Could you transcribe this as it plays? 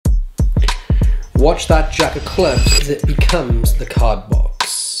Watch that jacket close as it becomes the card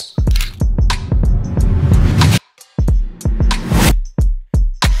box.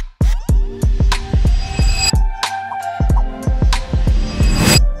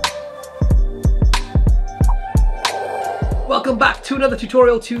 Welcome back to another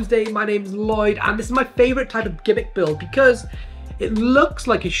Tutorial Tuesday. My name is Lloyd and this is my favorite type of gimmick build because it looks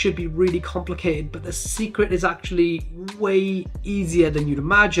like it should be really complicated, but the secret is actually way easier than you'd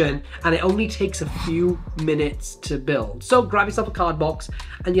imagine, and it only takes a few minutes to build. So grab yourself a card box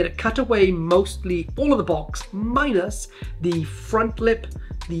and you're gonna cut away mostly all of the box, minus the front lip,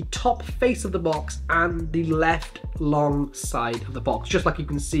 the top face of the box, and the left long side of the box, just like you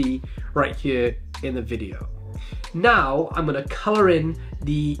can see right here in the video. Now I'm going to color in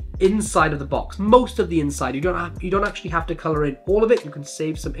the inside of the box, most of the inside. You don't actually have to color in all of it. You can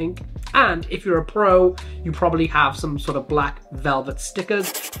save some ink, and if you're a pro, you probably have some sort of black velvet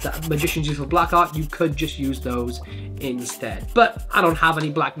stickers that magicians use for black art. You could just use those instead, but I don't have any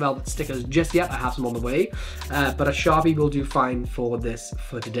black velvet stickers just yet. I have some on the way, but a Sharpie will do fine for this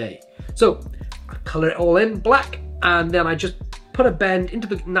for today. So I color it all in black, and then I just put a bend into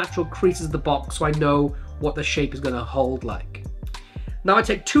the natural creases of the box so I know what the shape is going to hold like. Now I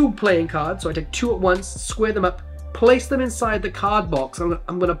take two playing cards, so I take two at once, square them up, place them inside the card box, and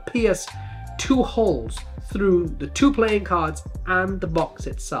I'm going to pierce two holes through the two playing cards and the box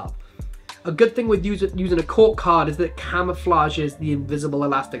itself. A good thing with using a cork card is that it camouflages the invisible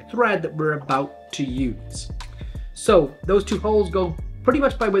elastic thread that we're about to use. So those two holes go pretty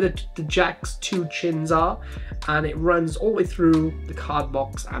much by where the Jack's two chins are, and it runs all the way through the card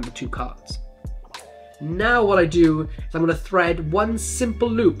box and the two cards. Now what I do is I'm going to thread one simple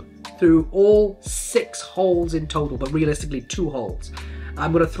loop through all 6 holes in total, but realistically 2 holes.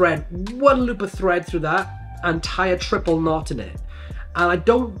 I'm going to thread one loop of thread through that and tie a triple knot in it. And I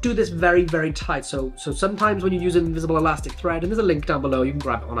don't do this very, very tight. So sometimes when you use an invisible elastic thread, and there's a link down below, you can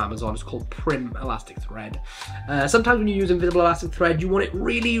grab it on Amazon, it's called Prim Elastic Thread. Sometimes when you use invisible elastic thread, you want it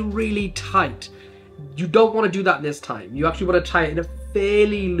really, really tight. You don't want to do that this time. You actually want to tie it in a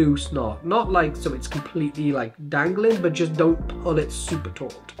fairly loose knot. Not like so it's completely like dangling, but just don't pull it super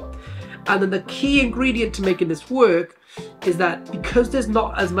taut. And then the key ingredient to making this work is that because there's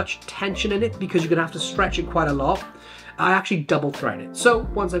not as much tension in it, because you're going to have to stretch it quite a lot, I actually double thread it. So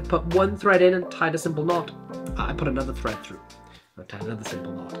once I've put one thread in and tied a simple knot, I put another thread through. I tie another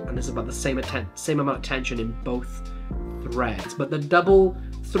simple knot. And this is about the same amount of tension in both threads. But the double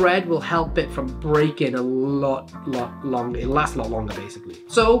thread will help it from breaking a lot longer. It'll last a lot longer basically.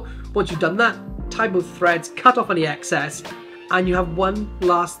 So once you've done that, tie both threads, cut off any excess, and you have one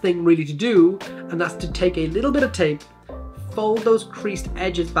last thing really to do, and that's to take a little bit of tape, fold those creased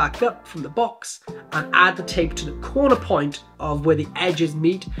edges back up from the box, and add the tape to the corner point of where the edges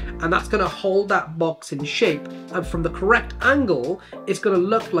meet, and that's going to hold that box in shape. And from the correct angle, it's going to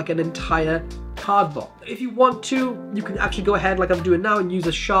look like an entire card box. If you want to, you can actually go ahead like I'm doing now and use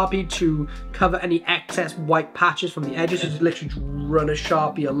a Sharpie to cover any excess white patches from the edges. Just literally run a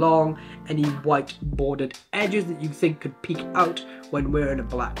Sharpie along any white bordered edges that you think could peek out when wearing a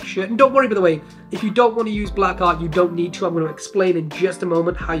black shirt. And don't worry, by the way, if you don't want to use black art, you don't need to. I'm going to explain in just a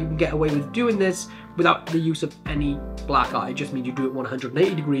moment how you can get away with doing this without the use of any black art. It just means you do it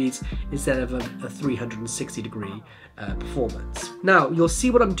 180 degrees instead of a 360 degree performance. Now you'll see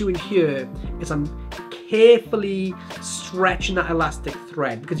what I'm doing here is I'm carefully stretching that elastic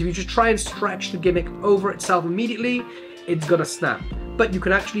thread, because if you just try and stretch the gimmick over itself immediately, it's gonna snap. But you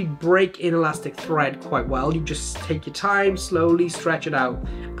can actually break in elastic thread quite well. You just take your time, slowly stretch it out,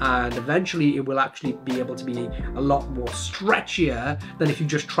 and eventually it will actually be able to be a lot more stretchier than if you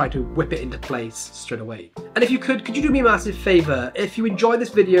just try to whip it into place straight away. And if you could you do me a massive favor? If you enjoy this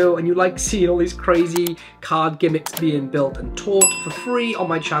video and you like seeing all these crazy card gimmicks being built and taught for free on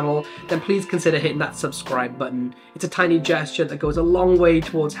my channel, then please consider hitting that subscribe button. It's a tiny gesture that goes a long way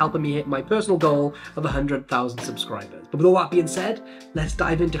towards helping me hit my personal goal of 100,000 subscribers. But with all that being said, let's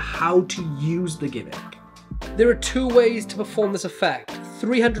dive into how to use the gimmick. There are 2 ways to perform this effect,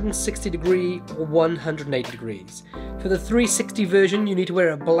 360 degree or 180 degrees. For the 360 version, you need to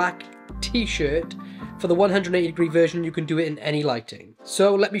wear a black t-shirt. For the 180 degree version, you can do it in any lighting.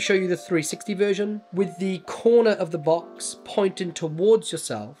 So let me show you the 360 version. With the corner of the box pointing towards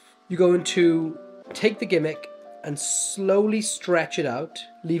yourself, you're going to take the gimmick and slowly stretch it out,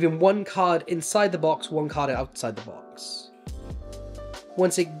 leaving one card inside the box, one card outside the box.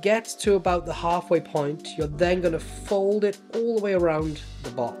 Once it gets to about the halfway point, you're then going to fold it all the way around the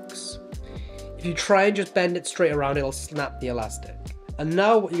box. If you try and just bend it straight around, it'll snap the elastic. And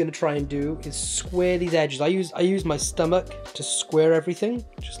now what you're going to try and do is square these edges. I use my stomach to square everything,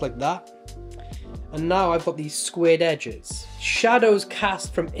 just like that. And now I've got these squared edges. Shadows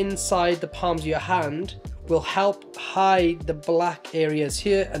cast from inside the palms of your hand will help hide the black areas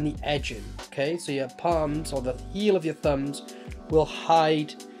here and the edging, okay? So your palms or the heel of your thumbs will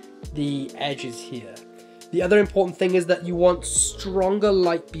hide the edges here. The other important thing is that you want stronger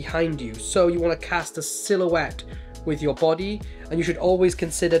light behind you. So you want to cast a silhouette with your body, and you should always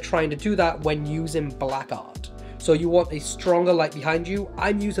consider trying to do that when using black art. So you want a stronger light behind you.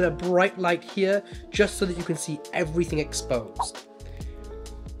 I'm using a bright light here just so that you can see everything exposed.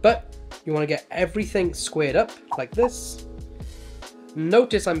 But you want to get everything squared up like this.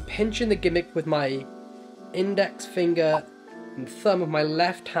 Notice I'm pinching the gimmick with my index finger and thumb of my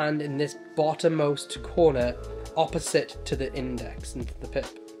left hand in this bottommost corner opposite to the index and the pip.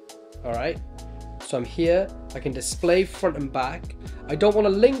 Alright? So I'm here, I can display front and back. I don't want to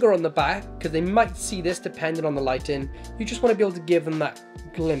linger on the back because they might see this depending on the lighting. You just want to be able to give them that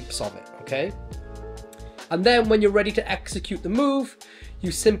glimpse of it, okay? And then when you're ready to execute the move,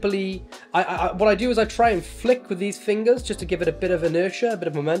 you simply, what I do is I try and flick with these fingers just to give it a bit of inertia, a bit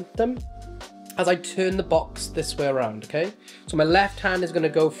of momentum, as I turn the box this way around, okay? So my left hand is going to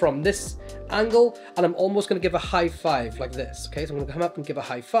go from this angle, and I'm almost going to give a high five like this, okay? So I'm going to come up and give a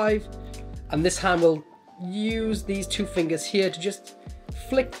high five, and this hand will use these two fingers here to just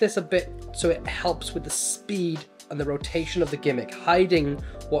flick this a bit so it helps with the speed and the rotation of the gimmick, hiding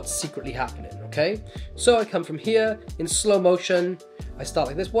what's secretly happening, okay? So I come from here in slow motion, I start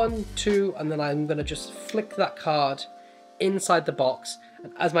like this, 1, 2, and then I'm gonna just flick that card inside the box.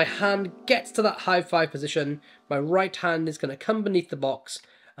 And as my hand gets to that high five position, my right hand is gonna come beneath the box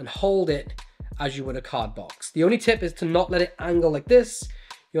and hold it as you would a card box. The only tip is to not let it angle like this.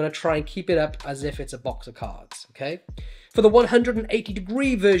 You want to try and keep it up as if it's a box of cards, okay? For the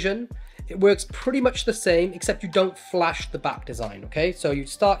 180-degree version, it works pretty much the same, except you don't flash the back design, okay? So you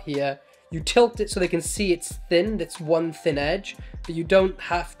start here, you tilt it so they can see it's thin, it's one thin edge, but you don't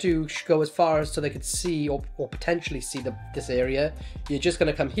have to go as far as so they could see or potentially see this area. You're just going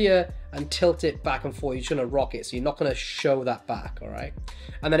to come here and tilt it back and forth. You're just going to rock it, so you're not going to show that back, all right?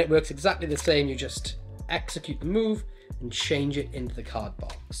 And then it works exactly the same. You just execute the move and change it into the card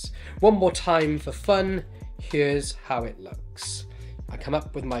box. One more time for fun, here's how it looks. I come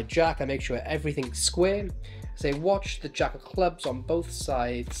up with my jack, I make sure everything's square. I say watch the jack of clubs on both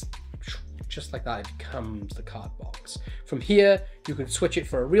sides, just like that it becomes the card box. From here, you can switch it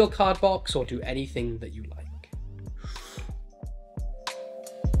for a real card box or do anything that you like.